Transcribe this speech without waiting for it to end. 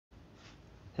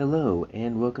Hello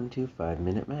and welcome to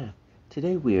 5-Minute Math.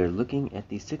 Today we are looking at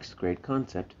the 6th grade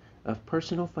concept of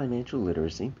personal financial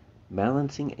literacy,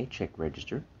 balancing a check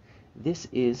register. This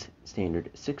is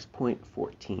standard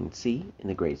 6.14c in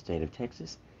the great state of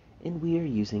Texas, and we are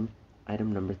using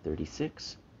item number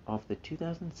 36 off the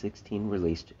 2016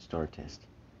 released STAAR test.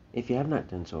 If you have not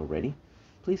done so already,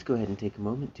 please go ahead and take a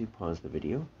moment to pause the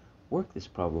video, work this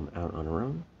problem out on our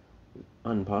own,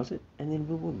 unpause it, and then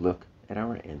we will look at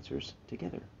our answers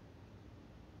together.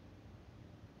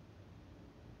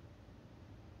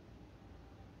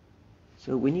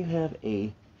 So when you have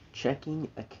a checking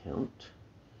account,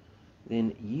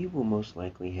 then you will most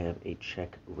likely have a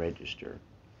check register.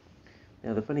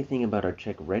 Now the funny thing about our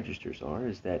check registers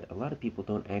is that a lot of people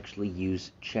don't actually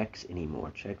use checks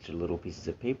anymore. Checks are little pieces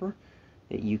of paper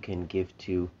that you can give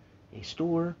to a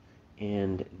store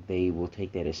and they will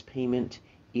take that as payment,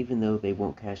 even though they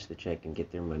won't cash the check and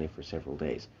get their money for several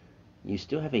days. You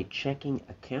still have a checking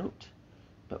account,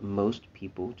 but most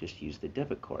people just use the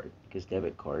debit card because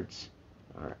debit cards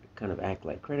kind of act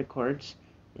like credit cards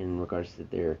in regards to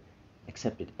they're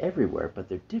accepted everywhere, but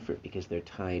they're different because they're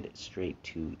tied straight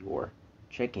to your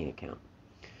checking account.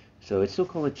 So it's still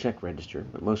called a check register,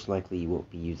 but most likely you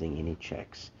won't be using any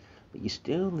checks. But you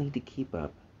still need to keep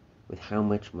up with how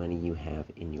much money you have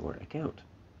in your account.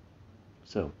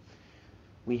 So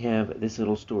we have this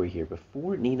little story here.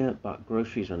 Before Nina bought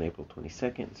groceries on April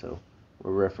 22nd, so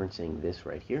we're referencing this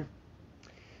right here,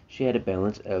 she had a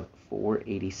balance of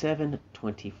 $487.25.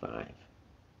 So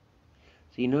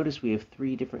you notice we have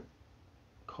three different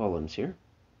columns here.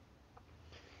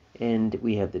 And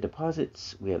we have the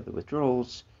deposits, we have the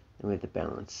withdrawals, and we have the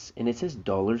balance. And it says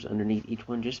dollars underneath each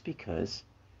one just because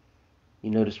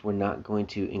you notice we're not going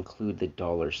to include the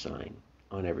dollar sign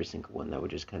on every single one. That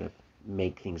would just kind of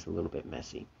make things a little bit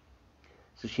messy.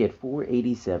 So she had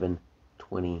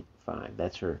 $487.25.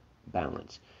 That's her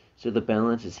balance. So the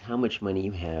balance is how much money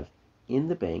you have in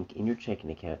the bank, in your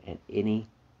checking account at any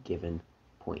given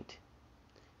point.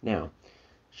 Now,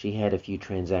 she had a few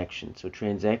transactions. So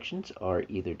transactions are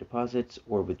either deposits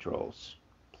or withdrawals,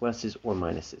 pluses or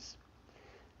minuses.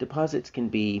 Deposits can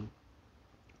be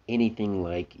anything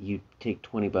like you take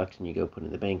 $20 and you go put it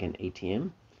in the bank and ATM.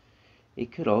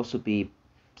 It could also be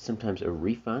sometimes a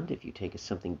refund. If you take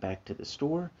something back to the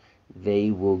store, they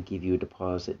will give you a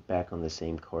deposit back on the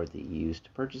same card that you used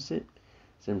to purchase it.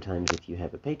 Sometimes if you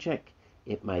have a paycheck,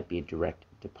 it might be a direct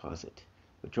deposit.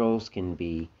 Withdrawals can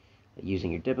be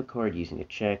using your debit card, using a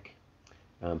check,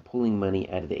 pulling money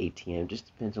out of the ATM. Just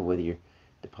depends on whether your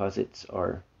deposits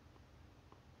are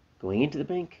going into the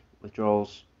bank.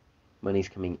 Withdrawals, money's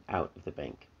coming out of the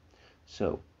bank.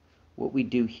 So what we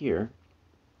do here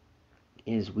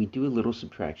is we do a little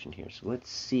subtraction here. So let's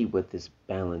see what this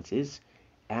balance is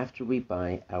after we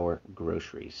buy our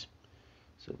groceries.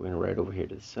 So we're going to write over here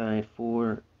to the side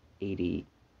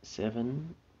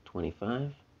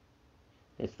 $487.25.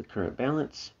 That's the current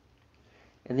balance.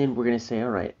 And then we're going to say, all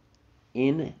right,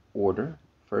 in order,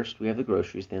 first we have the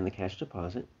groceries, then the cash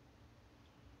deposit.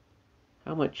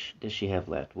 How much does she have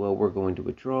left? Well, we're going to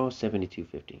withdraw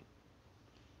 $72.50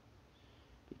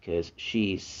 because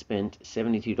she spent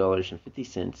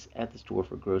 $72.50 at the store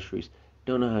for groceries.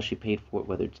 Don't know how she paid for it,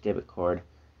 whether it's debit card,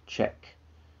 check,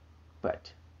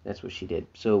 but that's what she did.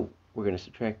 So we're going to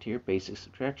subtract here, basic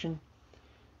subtraction.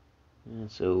 And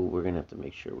so we're going to have to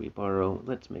make sure we borrow.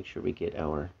 Let's make sure we get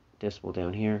our decimal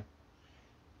down here,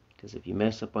 because if you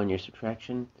mess up on your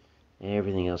subtraction,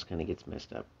 everything else kind of gets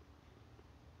messed up.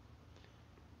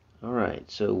 All right,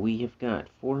 so we have got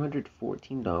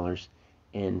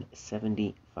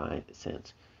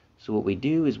 $414.75. So what we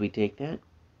do is we take that,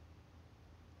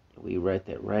 we write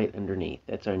that right underneath.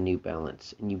 That's our new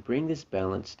balance. And you bring this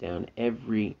balance down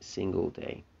every single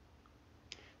day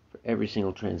for every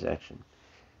single transaction.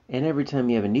 And every time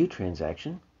you have a new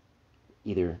transaction,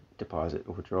 either deposit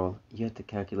or withdrawal, you have to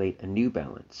calculate a new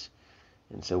balance.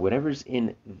 And so whatever's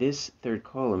in this third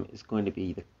column is going to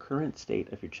be the current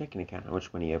state of your checking account, how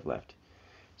much money you have left.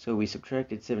 So we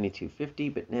subtracted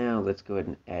 $72.50, but now let's go ahead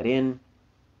and add in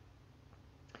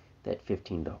that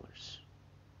 $15.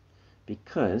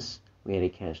 Because we had a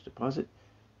cash deposit,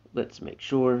 let's make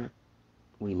sure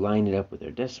we line it up with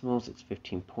our decimals. It's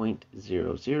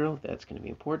 15.00. That's going to be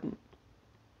important.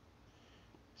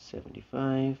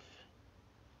 75.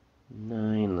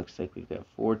 9. Looks like we've got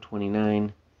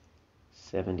 429.75.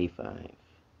 And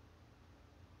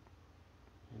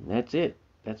that's it.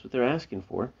 That's what they're asking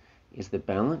for, is the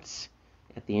balance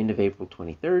at the end of April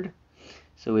 23rd.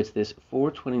 So it's this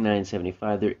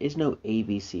 429.75. There is no A,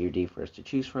 B, C, or D for us to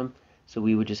choose from. So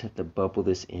we would just have to bubble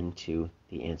this into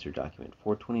the answer document,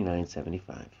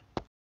 429.75.